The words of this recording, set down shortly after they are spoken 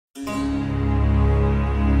I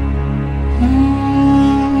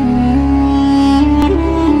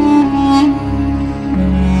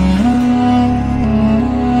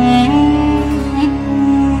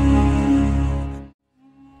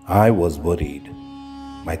was worried.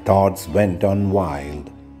 My thoughts went on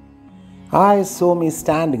wild. I saw me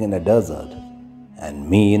standing in a desert and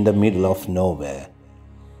me in the middle of nowhere.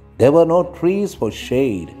 There were no trees for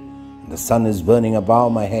shade, and the sun is burning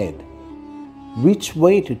above my head. Which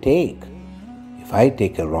way to take? If I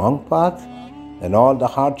take a wrong path, then all the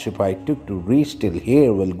hardship I took to reach till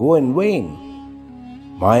here will go in vain.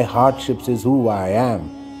 My hardships is who I am,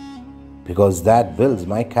 because that builds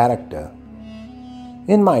my character.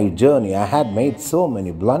 In my journey, I had made so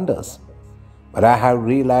many blunders, but I have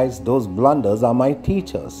realized those blunders are my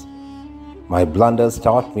teachers. My blunders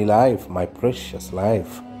taught me life, my precious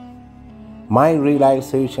life. My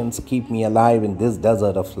realizations keep me alive in this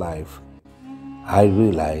desert of life. I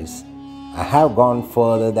realize I have gone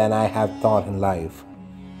further than I have thought in life,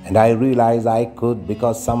 and I realize I could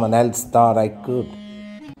because someone else thought I could.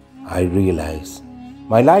 I realize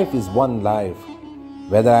my life is one life,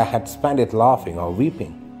 whether I had spent it laughing or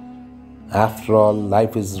weeping. After all,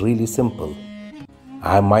 life is really simple.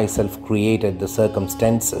 I myself created the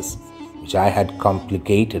circumstances which I had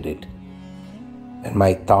complicated it. When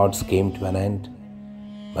my thoughts came to an end,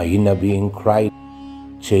 my inner being cried,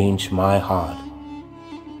 "Change my heart."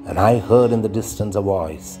 And I heard in the distance a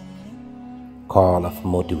voice, call of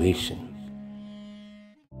motivation.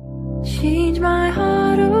 Change my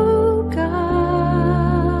heart.